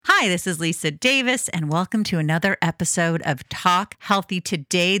Hi, this is Lisa Davis, and welcome to another episode of Talk Healthy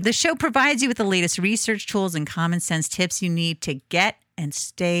Today. The show provides you with the latest research tools and common sense tips you need to get and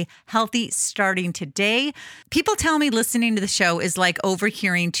stay healthy starting today. People tell me listening to the show is like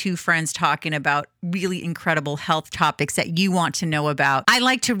overhearing two friends talking about really incredible health topics that you want to know about. I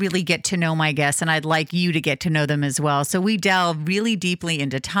like to really get to know my guests, and I'd like you to get to know them as well. So we delve really deeply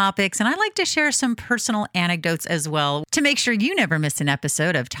into topics, and I like to share some personal anecdotes as well. To make sure you never miss an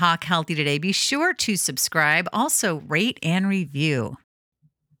episode of Talk Healthy Today, be sure to subscribe, also rate and review.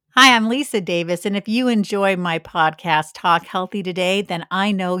 Hi, I'm Lisa Davis, and if you enjoy my podcast, Talk Healthy Today, then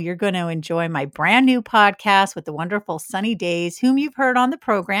I know you're going to enjoy my brand new podcast with the wonderful Sunny Days, whom you've heard on the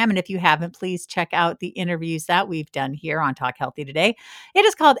program. And if you haven't, please check out the interviews that we've done here on Talk Healthy Today. It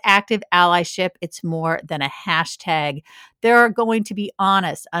is called Active Allyship. It's more than a hashtag. There are going to be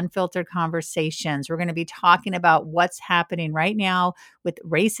honest, unfiltered conversations. We're going to be talking about what's happening right now with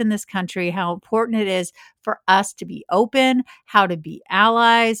race in this country, how important it is for us to be open, how to be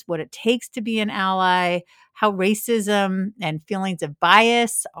allies, what it takes to be an ally, how racism and feelings of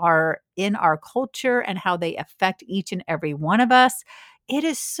bias are in our culture and how they affect each and every one of us. It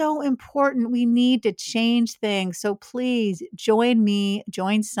is so important. We need to change things. So please join me,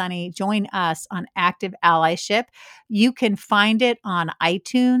 join Sunny, join us on Active Allyship. You can find it on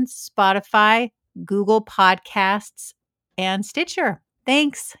iTunes, Spotify, Google Podcasts, and Stitcher.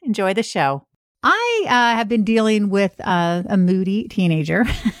 Thanks. Enjoy the show. I have been dealing with a moody teenager.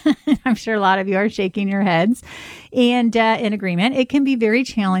 I'm sure a lot of you are shaking your heads and in agreement. It can be very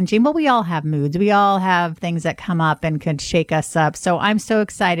challenging, but we all have moods. We all have things that come up and could shake us up. So I'm so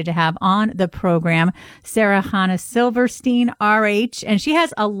excited to have on the program Sarah Hannah Silverstein, RH, and she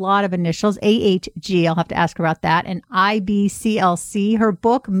has a lot of initials, AHG. I'll have to ask her about that. And IBCLC. Her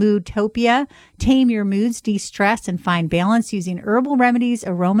book, Moodtopia, Tame Your Moods, De-Stress, and Find Balance Using Herbal Remedies,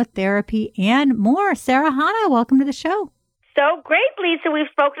 Aromatherapy, and more. Sarah Hannah, welcome to the show. So great, Lisa. We've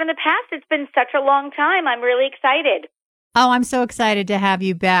spoken in the past. It's been such a long time. I'm really excited. Oh, I'm so excited to have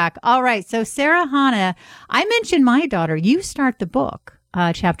you back. All right. So Sarah Hannah, I mentioned my daughter. You start the book,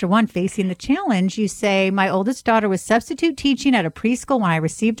 chapter 1, Facing the Challenge. You say, my oldest daughter was substitute teaching at a preschool when I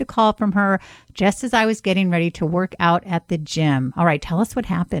received a call from her just as I was getting ready to work out at the gym. All right. Tell us what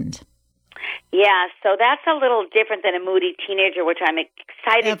happened. Yeah, so that's a little different than a moody teenager, which I'm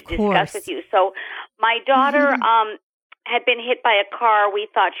excited to discuss with you. So my daughter had been hit by a car. We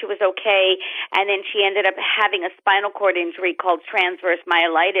thought she was okay, and then she ended up having a spinal cord injury called transverse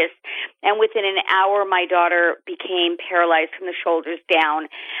myelitis. And within an hour, my daughter became paralyzed from the shoulders down,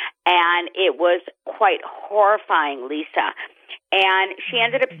 and it was quite horrifying, Lisa. And she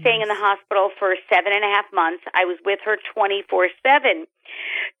ended up staying in the hospital for 7.5 months. I was with her 24/7.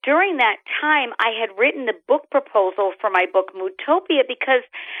 During that time, I had written the book proposal for my book, Moodtopia, because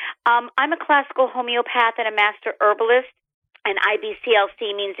I'm a classical homeopath and a master herbalist. And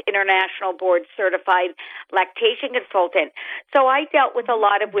IBCLC means International Board Certified Lactation Consultant. So I dealt with a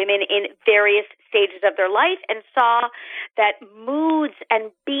lot of women in various stages of their life and saw that moods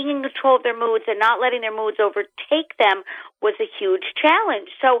and being in control of their moods and not letting their moods overtake them was a huge challenge.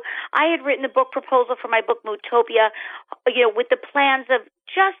 So I had written the book proposal for my book, Moodtopia, with the plans of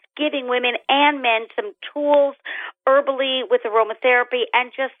just giving women and men some tools herbally with aromatherapy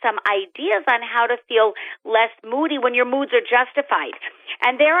and just some ideas on how to feel less moody when your moods are justified.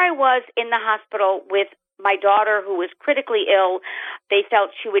 And there I was in the hospital with my daughter who was critically ill. They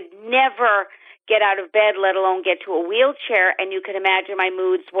felt she would never get out of bed, let alone get to a wheelchair. And you can imagine my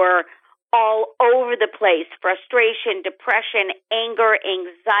moods were all over the place: frustration, depression, anger,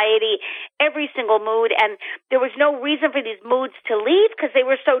 anxiety, every single mood. And there was no reason for these moods to leave because they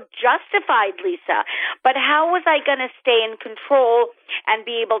were so justified, Lisa. But how was I going to stay in control and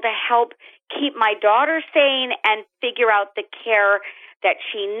be able to help keep my daughter sane and figure out the care that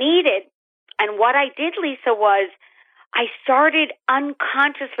she needed? And what I did, Lisa, was I started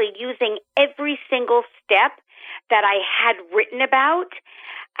unconsciously using every single step that I had written about,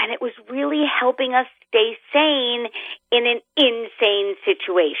 and it was really helping us stay sane in an insane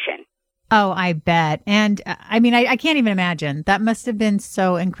situation. Oh, I bet. And I mean, I can't even imagine. That must have been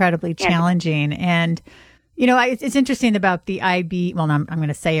so incredibly challenging. And you know, it's interesting about the IB. Well, I'm going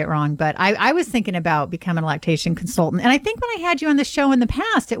to say it wrong, but I was thinking about becoming a lactation consultant. And I think when I had you on the show in the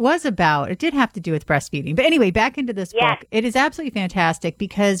past, it did have to do with breastfeeding. But anyway, back into this book. It is absolutely fantastic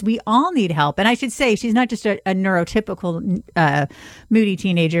because we all need help. And I should say, she's not just a neurotypical moody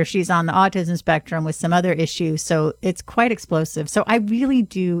teenager. She's on the autism spectrum with some other issues. So it's quite explosive. So I really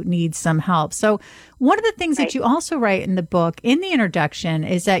do need some help. So one of the things that you also write in the book, in the introduction,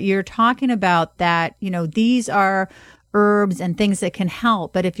 is that you're talking about that, you know, these are herbs and things that can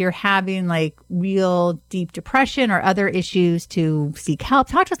help. But if you're having like real deep depression or other issues, to seek help.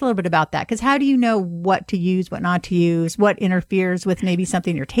 Talk to us a little bit about that. Because how do you know what to use, what not to use, what interferes with maybe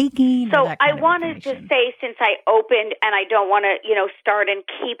something you're taking? So I wanted to say, since I opened, and I don't want to, start and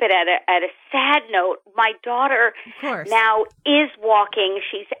keep it at a sad note, my daughter now is walking.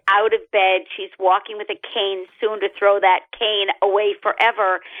 She's out of bed. She's walking with a cane, soon to throw that cane away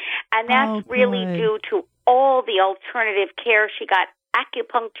forever. And that's really due to all the alternative care. She got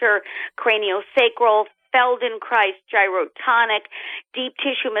acupuncture, craniosacral, Feldenkrais, gyrotonic, deep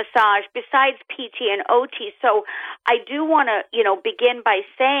tissue massage, besides PT and OT. So I do want to, begin by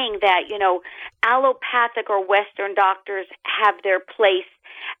saying that, allopathic or Western doctors have their place.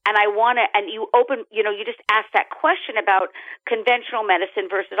 And I want to, and you just asked that question about conventional medicine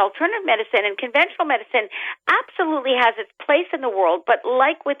versus alternative medicine. And conventional medicine absolutely has its place in the world. But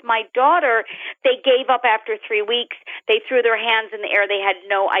like with my daughter, they gave up after 3 weeks. They threw their hands in the air. They had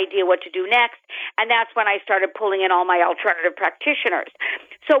no idea what to do next. And that's when I started pulling in all my alternative practitioners.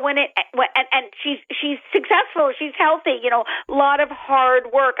 So and she's successful. She's healthy, a lot of hard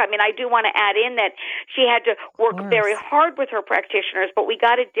work. I mean, I do want to add in that she had to work very hard with her practitioners, but we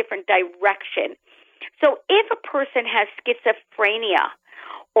got a different direction. So if a person has schizophrenia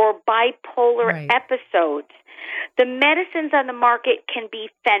or bipolar episodes, the medicines on the market can be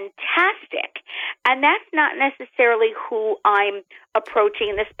fantastic. And that's not necessarily who I'm approaching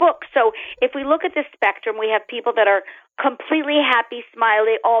in this book. So if we look at the spectrum, we have people that are completely happy,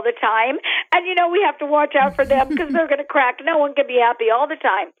 smiley all the time. And, we have to watch out for them because they're going to crack. No one can be happy all the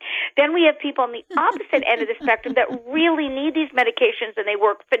time. Then we have people on the opposite end of the spectrum that really need these medications, and they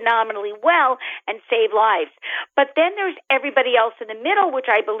work phenomenally well and save lives. But then there's everybody else in the middle, which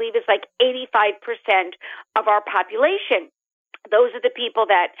I believe is like 85% of our population. Those are the people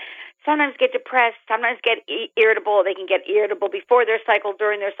that sometimes get depressed, sometimes get irritable. They can get irritable before their cycle,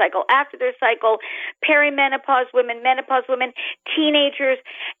 during their cycle, after their cycle, perimenopause women, menopause women, teenagers.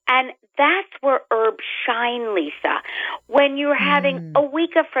 And that's where herbs shine, Lisa. When you're having a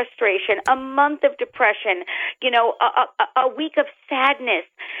week of frustration, a month of depression, a week of sadness,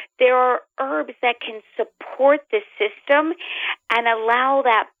 there are herbs that can support the system and allow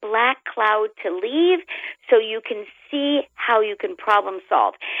that black cloud to leave so you can see how you can problem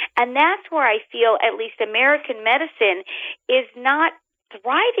solve. And that's where I feel at least American medicine is not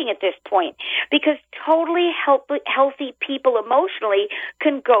thriving at this point, because totally healthy people emotionally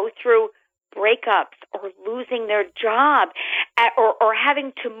can go through breakups or losing their job or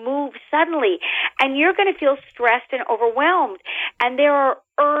having to move suddenly. And you're going to feel stressed and overwhelmed. And there are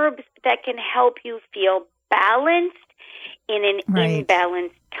herbs that can help you feel balanced in an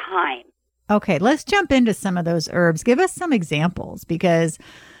imbalanced time. Okay, let's jump into some of those herbs. Give us some examples, because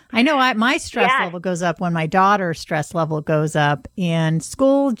I know my stress level goes up when my daughter's stress level goes up, and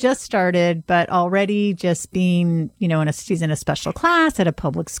school just started, but already just being, she's in a special class at a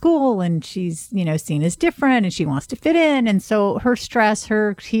public school, and she's, seen as different, and she wants to fit in. And so her stress,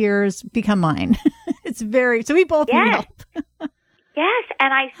 her tears become mine. So we both need help. Yes.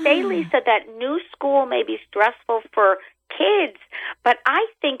 And I say, Lisa, that new school may be stressful for kids, but I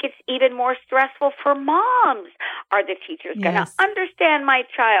think it's even more stressful for moms. Are the teachers going to understand my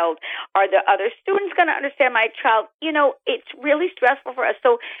child? Are the other students going to understand my child? It's really stressful for us.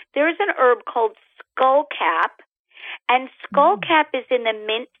 So there's an herb called skullcap, and skullcap is in the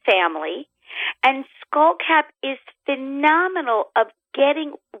mint family, and skullcap is phenomenal of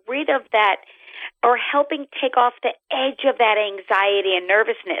getting rid of that or helping take off the edge of that anxiety and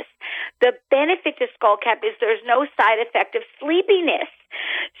nervousness. The benefit to skullcap is there's no side effect of sleepiness.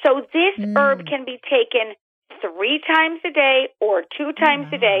 So this herb can be taken 3 times a day or 2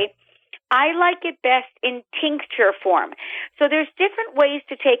 times a day. I like it best in tincture form. So there's different ways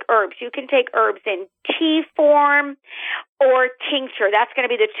to take herbs. You can take herbs in tea form or tincture. That's going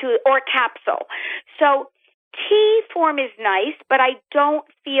to be the 2, or capsule. So tea form is nice, but I don't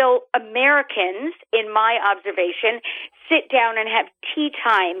feel Americans, in my observation, sit down and have tea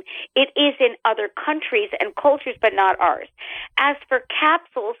time. It is in other countries and cultures, but not ours. As for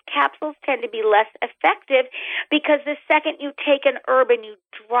capsules tend to be less effective because the second you take an herb and you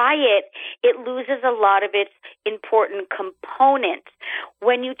dry it, it loses a lot of its important components.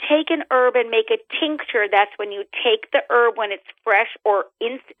 When you take an herb and make a tincture, that's when you take the herb when it's fresh or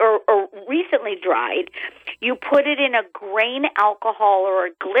recently dried. You put it in a grain alcohol or a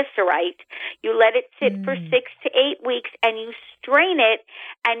glycerite. You let it sit for 6 to 8 weeks, and you strain it,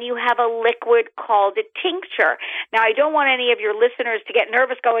 and you have a liquid called a tincture. Now, I don't want any of your listeners to get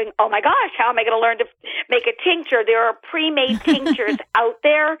nervous going, oh my gosh, how am I going to learn to make a tincture? There are pre-made tinctures out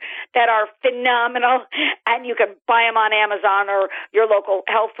there that are phenomenal, and you can buy them on Amazon or your local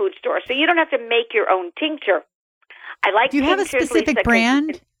health food store. So you don't have to make your own tincture. I like. Do you have a specific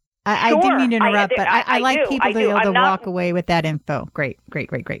brand? I didn't mean to interrupt, but I like people to be able to walk away with that info. Great.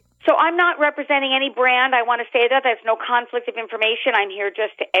 So I'm not representing any brand. I want to say that. There's no conflict of information. I'm here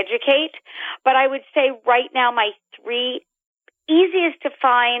just to educate. But I would say right now my 3 easiest to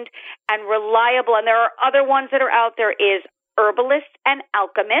find and reliable, and there are other ones that are out there, is Herbalist and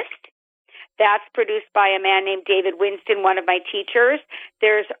Alchemist. That's produced by a man named David Winston, one of my teachers.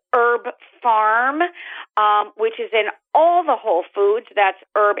 There's Herb Farm, which is in all the Whole Foods. That's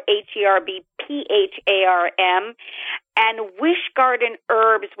Herb, HERBPHARM. And Wish Garden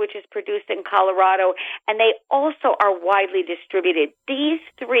Herbs, which is produced in Colorado. And they also are widely distributed. These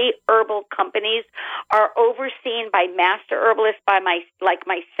 3 herbal companies are overseen by master herbalists like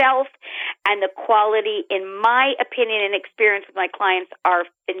myself. And the quality, in my opinion and experience with my clients, are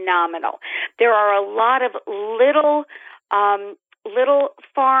phenomenal. There are a lot of little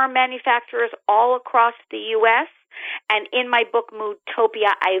farm manufacturers all across the U.S., and in my book,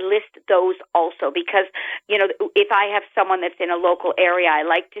 Moodtopia, I list those also because, if I have someone that's in a local area, I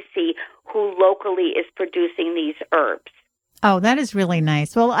like to see who locally is producing these herbs. Oh, that is really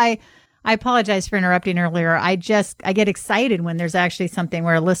nice. Well, I apologize for interrupting earlier. I get excited when there's actually something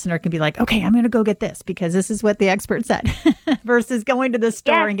where a listener can be like, okay, I'm going to go get this because this is what the expert said versus going to the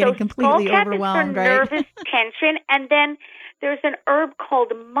store and getting completely overwhelmed, right? Nervous tension. And then there's an herb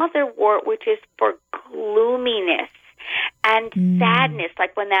called motherwort, which is for gloominess and sadness,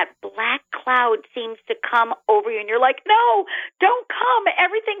 like when that black cloud seems to come over you and you're like, no, don't come.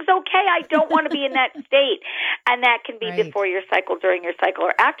 Everything's okay. I don't want to be in that state. And that can be before your cycle, during your cycle,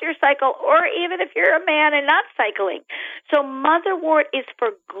 or after your cycle, or even if you're a man and not cycling. So motherwort is for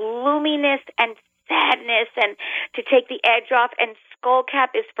gloominess and sadness and to take the edge off, and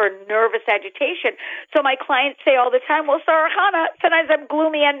skullcap is for nervous agitation. So my clients say all the time, well, Sarah Chana, sometimes I'm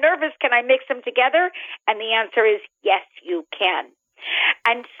gloomy and nervous. Can I mix them together? And the answer is yes, you can.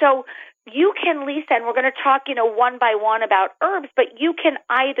 And so you can, Lisa, and we're going to talk, one by one about herbs, but you can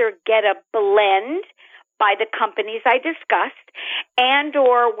either get a blend by the companies I discussed, and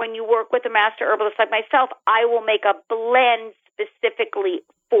or when you work with a master herbalist like myself, I will make a blend specifically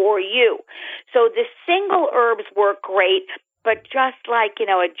for you. So the single herbs work great, but just like,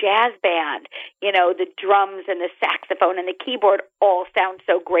 a jazz band, the drums and the saxophone and the keyboard all sound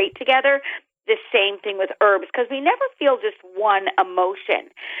so great together. The same thing with herbs, because we never feel just one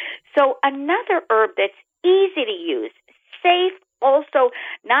emotion. So another herb that's easy to use, safe, also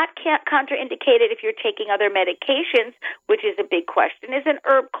not contraindicated if you're taking other medications, which is a big question, is an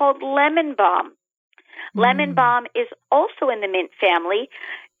herb called lemon balm. Lemon balm is also in the mint family.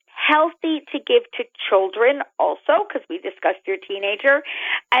 Healthy to give to children also, because we discussed your teenager.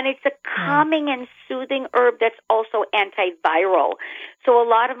 And it's a calming and soothing herb that's also antiviral. So a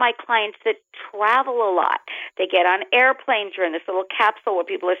lot of my clients that travel a lot, they get on airplanes, you're in this little capsule where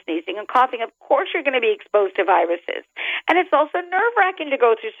people are sneezing and coughing. Of course you're going to be exposed to viruses. And it's also nerve-wracking to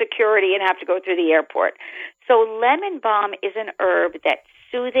go through security and have to go through the airport. So lemon balm is an herb that's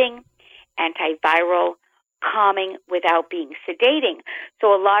soothing, antiviral, calming without being sedating.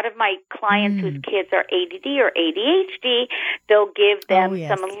 So a lot of my clients whose kids are ADD or ADHD, they'll give them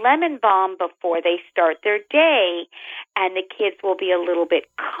some lemon balm before they start their day, and the kids will be a little bit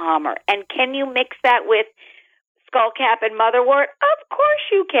calmer. And can you mix that with skullcap and motherwort? Of course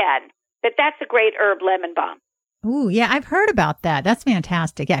you can. But that's a great herb, lemon balm. Ooh, yeah, I've heard about that. That's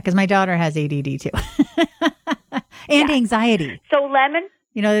fantastic. Yeah, because my daughter has ADD too. And anxiety. So lemon...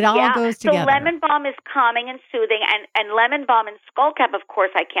 it all goes together. So lemon balm is calming and soothing, and lemon balm and skullcap, of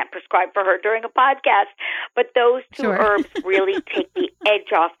course, I can't prescribe for her during a podcast, but those two herbs really take the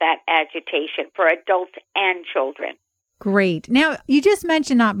edge off that agitation for adults and children. Great. Now, you just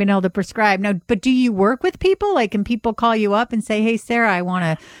mentioned not being able to prescribe. Now, but do you work with people? Like, can people call you up and say, hey, Sarah, I want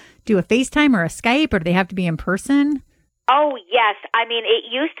to do a FaceTime or a Skype, or do they have to be in person? Oh, yes. I mean, it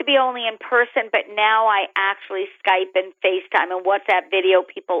used to be only in person, but now I actually Skype and FaceTime and WhatsApp video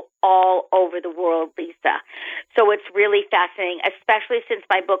people all over the world, Lisa. So it's really fascinating, especially since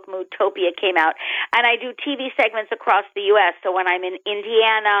my book Moodtopia came out. And I do TV segments across the U.S. So when I'm in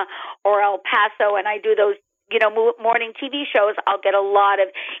Indiana or El Paso and I do those morning TV shows, I'll get a lot of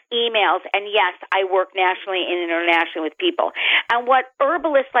emails. And yes, I work nationally and internationally with people. And what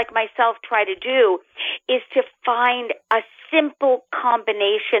herbalists like myself try to do is to find a simple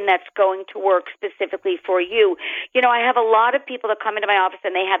combination that's going to work specifically for you. You know, I have a lot of people that come into my office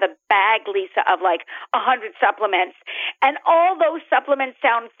and they have a bag, Lisa, of like 100 supplements. And all those supplements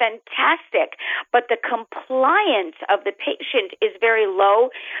sound fantastic, but the compliance of the patient is very low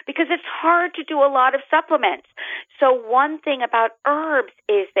because it's hard to do a lot of supplements. So one thing about herbs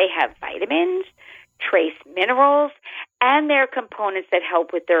is they have vitamins, trace minerals, and their components that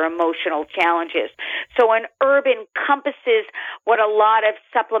help with their emotional challenges. So an herb encompasses what a lot of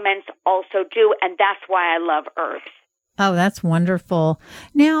supplements also do, and that's why I love herbs. Oh, that's wonderful.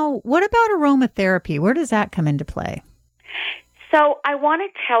 Now, what about aromatherapy? Where does that come into play? So I want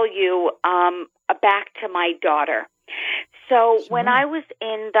to tell you back to my daughter. So Sure. When I was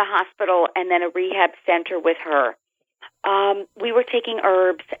in the hospital and then a rehab center with her, we were taking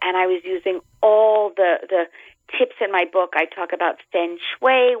herbs, and I was using all the tips in my book. I talk about Feng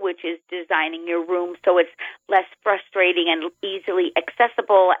Shui, which is designing your room so it's less frustrating and easily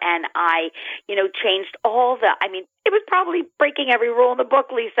accessible. And I, changed it was probably breaking every rule in the book,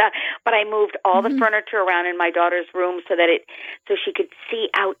 Lisa, but I moved all the furniture around in my daughter's room so she could see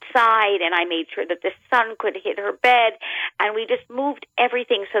outside, and I made sure that the sun could hit her bed, and we just moved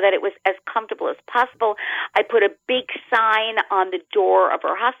everything so that it was as comfortable as possible. I put a big sign on the door of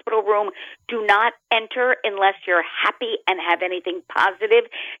her hospital room, do not enter unless you're happy and have anything positive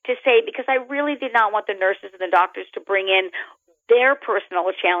to say, because I really did not want the nurses and the doctors to bring in their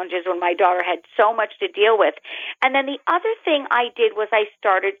personal challenges when my daughter had so much to deal with. And then the other thing I did was I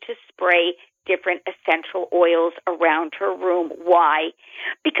started to spray different essential oils around her room. Why?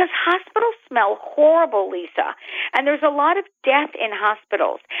 Because hospitals smell horrible, Lisa, and there's a lot of death in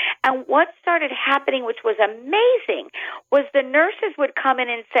hospitals. And what started happening, which was amazing, was the nurses would come in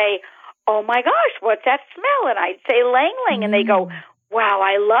and say, "Oh my gosh, what's that smell?" And I'd say Lang Lang, and they go, "Wow,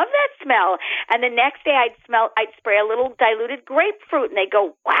 I love that smell." And the next day I'd spray a little diluted grapefruit, and they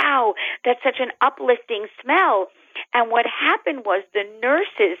go, "Wow, that's such an uplifting smell." And what happened was the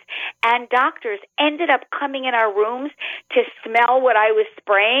nurses and doctors ended up coming in our rooms to smell what I was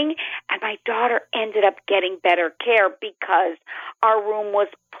spraying, and my daughter ended up getting better care because our room was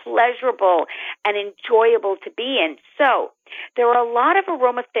pleasurable and enjoyable to be in. So there are a lot of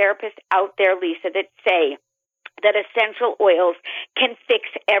aromatherapists out there, Lisa, that say that essential oils can fix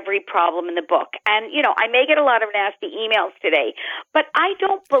every problem in the book. And, I may get a lot of nasty emails today, but I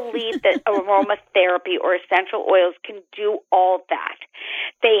don't believe that aromatherapy or essential oils can do all that.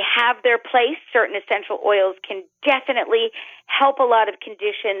 They have their place. Certain essential oils can definitely help a lot of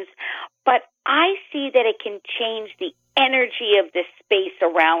conditions, but I see that it can change the energy of the space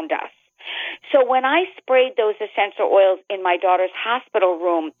around us. So when I sprayed those essential oils in my daughter's hospital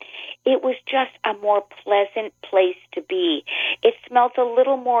room, it was just a more pleasant place to be. It smelled a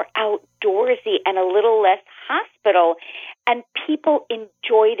little more outdoorsy and a little less hospital, and people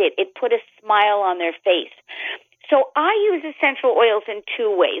enjoyed it. It put a smile on their face. So I use essential oils in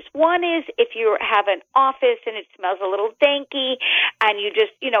two ways. One is if you have an office and it smells a little danky and you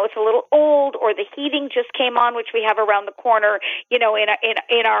just, it's a little old, or the heating just came on, which we have around the corner, in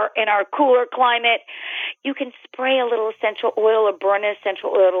our cooler climate, you can spray a little essential oil or burn an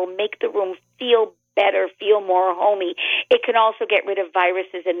essential oil. It'll make the room feel better, feel more homey. It can also get rid of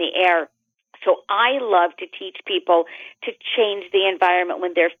viruses in the air. So I love to teach people to change the environment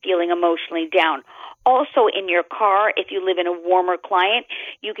when they're feeling emotionally down. Also, in your car, if you live in a warmer climate,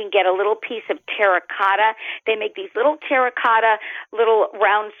 you can get a little piece of terracotta. They make these little terracotta, little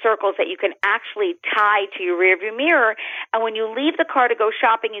round circles that you can actually tie to your rearview mirror. And when you leave the car to go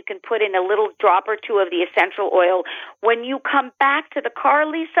shopping, you can put in a little drop or two of the essential oil. When you come back to the car,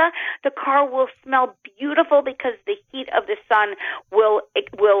 Lisa, the car will smell beautiful because the heat of the sun will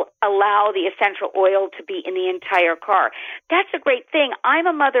allow the essential oil to be in the entire car. That's a great thing. I'm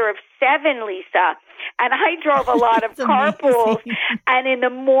a mother of 7, Lisa, and I drove a lot of carpools, and in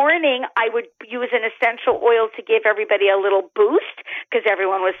the morning I would use an essential oil to give everybody a little boost because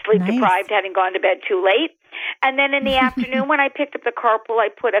everyone was sleep deprived, having gone to bed too late. And then in the afternoon when I picked up the carpool, I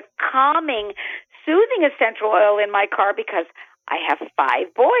put a calming, soothing essential oil in my car because I have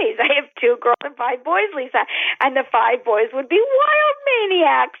 5 boys. I have 2 girls and 5 boys, Lisa. And the 5 boys would be wild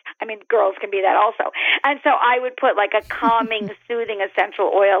maniacs. I mean, girls can be that also. And so I would put like a calming, soothing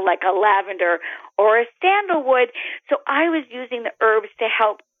essential oil like a lavender or a sandalwood. So I was using the herbs to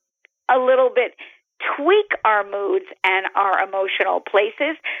help a little bit tweak our moods and our emotional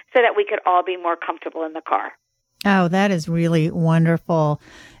places so that we could all be more comfortable in the car. Oh, that is really wonderful.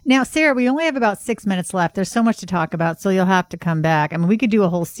 Now, Sarah, we only have about 6 minutes left. There's so much to talk about, so you'll have to come back. I mean, we could do a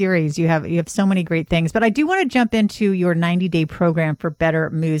whole series. You have so many great things, but I do want to jump into your 90-day program for better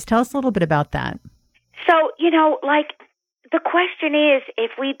moods. Tell us a little bit about that. So, the question is,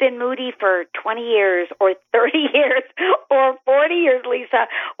 if we've been moody for 20 years or 30 years or 40 years, Lisa,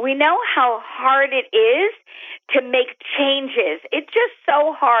 we know how hard it is to make changes. It's just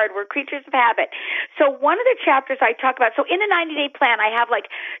so hard. We're creatures of habit. So one of the chapters I talk about, so in a 90-day plan, I have like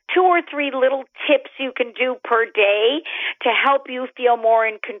 2 or 3 little tips you can do per day to help you feel more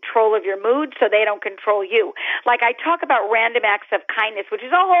in control of your mood so they don't control you. Like I talk about random acts of kindness, which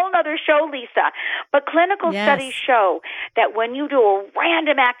is a whole other show, Lisa. But clinical studies show that when you do a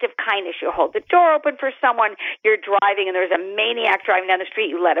random act of kindness, you hold the door open for someone, you're driving and there's a maniac driving down the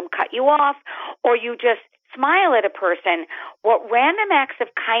street, you let him cut you off, or you just smile at a person, what random acts of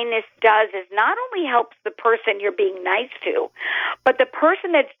kindness does is not only helps the person you're being nice to, but the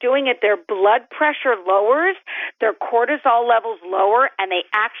person that's doing it, their blood pressure lowers, their cortisol levels lower, and they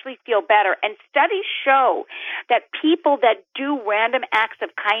actually feel better. And studies show that people that do random acts of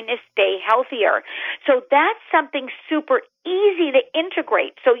kindness stay healthier. So that's something super easy to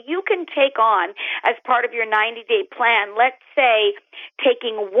integrate. So you can take on, as part of your 90-day plan, let's say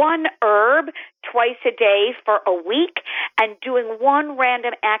taking one herb twice a day for a week and doing one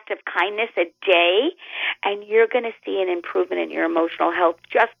random act of kindness a day, and you're going to see an improvement in your emotional health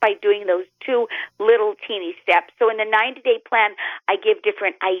just by doing those 2 little teeny steps. So in the 90-day plan, I give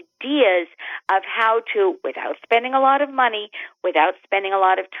different ideas of how to, without spending a lot of money, without spending a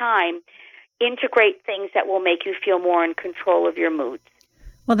lot of time, integrate things that will make you feel more in control of your moods.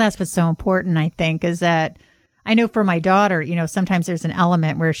 Well, that's what's so important, I think, is that I know for my daughter, sometimes there's an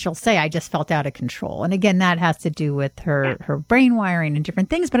element where she'll say, I just felt out of control. And again, that has to do with her brain wiring and different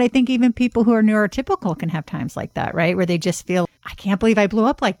things. But I think even people who are neurotypical can have times like that, right? Where they just feel, I can't believe I blew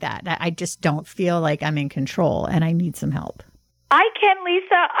up like that. I just don't feel like I'm in control and I need some help. I can,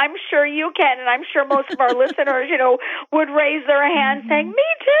 Lisa. I'm sure you can. And I'm sure most of our listeners, would raise their hand saying,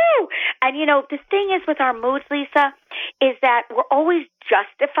 me too. And, the thing is with our moods, Lisa, is that we're always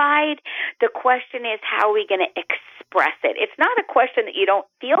justified. The question is, how are we going to express it? It's not a question that you don't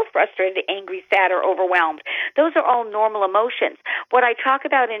feel frustrated, angry, sad, or overwhelmed. Those are all normal emotions. What I talk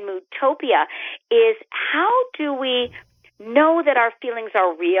about in Moodtopia is how do we know that our feelings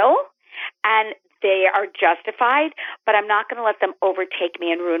are real and they are justified, but I'm not going to let them overtake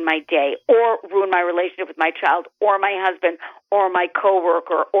me and ruin my day or ruin my relationship with my child or my husband or my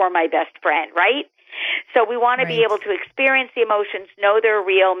coworker or my best friend, right? So we want to be able to experience the emotions, know they're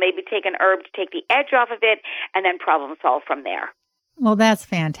real, maybe take an herb to take the edge off of it, and then problem solve from there. Well, that's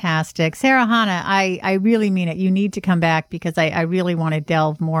fantastic. Sarah Hanna, I really mean it. You need to come back because I really want to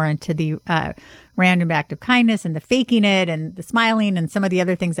delve more into the random act of kindness and the faking it and the smiling and some of the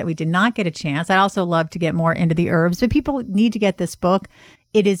other things that we did not get a chance. I'd also love to get more into the herbs, but people need to get this book.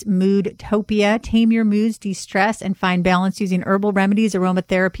 It is Moodtopia, Tame Your Moods, De-Stress, and Find Balance Using Herbal Remedies,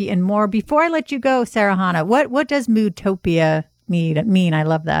 Aromatherapy, and more. Before I let you go, Sarah Hanna, what does Moodtopia mean? I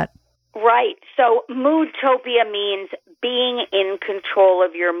love that. Right. So Moodtopia means being in control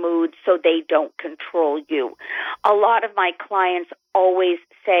of your moods so they don't control you. A lot of my clients always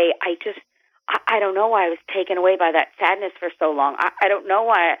say, I don't know why I was taken away by that sadness for so long. I don't know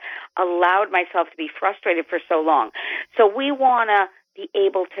why I allowed myself to be frustrated for so long. So we want to be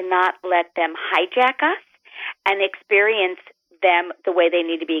able to not let them hijack us and experience them the way they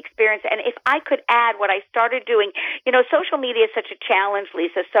need to be experienced. And if I could add what I started doing, social media is such a challenge,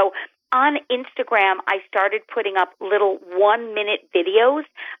 Lisa. So on Instagram, I started putting up little 1-minute videos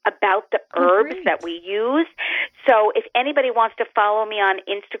about the herbs that we use. So if anybody wants to follow me on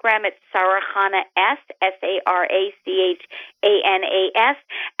Instagram, it's Sarah Hanna S, SarachAnas,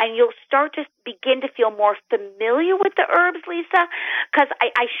 and you'll start to begin to feel more familiar with the herbs, Lisa, because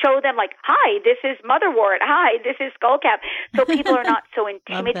I show them like, hi, this is motherwort. Hi, this is skullcap. So people are not so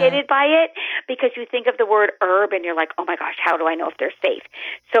intimidated by it because you think of the word herb and you're like, oh my gosh, how do I know if they're safe?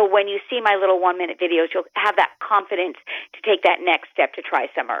 So when you see my little 1-minute videos, you'll have that confidence to take that next step to try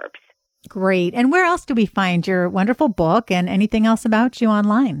some herbs. Great. And where else do we find your wonderful book and anything else about you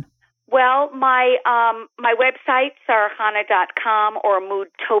online? Well, my website, sarahhanna.com or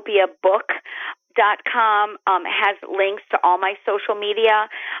moodtopiabook.com has links to all my social media,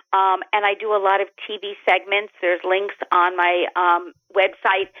 and I do a lot of TV segments. There's links on my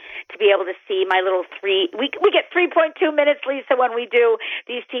website to be able to see my little we get 3.2 minutes, Lisa, when we do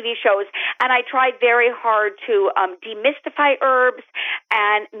these TV shows, and I tried very hard to demystify herbs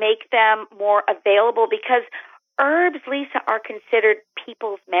and make them more available because herbs, Lisa, are considered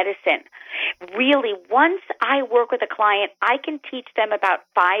people's medicine. Really, once I work with a client, I can teach them about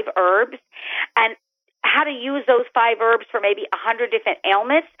 5 herbs and how to use those 5 herbs for maybe 100 different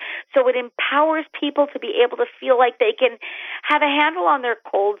ailments. So it empowers people to be able to feel like they can have a handle on their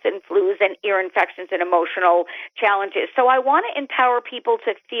colds and flus and ear infections and emotional challenges. So I want to empower people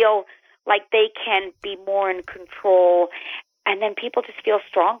to feel like they can be more in control, and then people just feel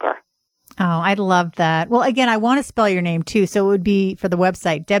stronger. Oh, I love that. Well, again, I want to spell your name too. So it would be for the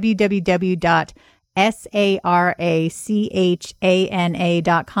website,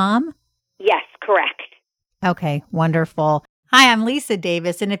 www.sarachana.com. Yes, correct. Okay, wonderful. Hi, I'm Lisa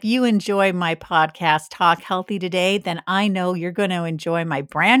Davis, and if you enjoy my podcast, Talk Healthy Today, then I know you're going to enjoy my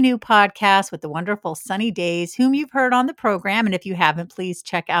brand new podcast with the wonderful Sunny Days, whom you've heard on the program. And if you haven't, please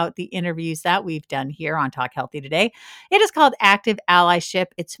check out the interviews that we've done here on Talk Healthy Today. It is called Active Allyship.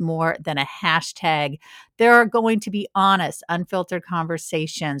 It's more than a hashtag. There are going to be honest, unfiltered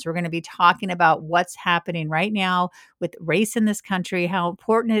conversations. We're going to be talking about what's happening right now with race in this country, how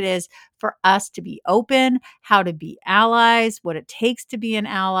important it is for us to be open, how to be allies, what it takes to be an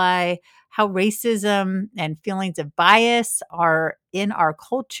ally, how racism and feelings of bias are in our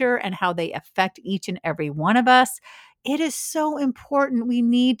culture and how they affect each and every one of us. It is so important. We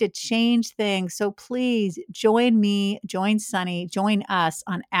need to change things. So please join me, join Sunny, join us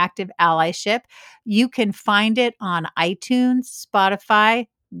on Active Allyship. You can find it on iTunes, Spotify,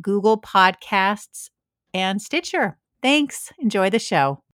 Google Podcasts, and Stitcher. Thanks. Enjoy the show.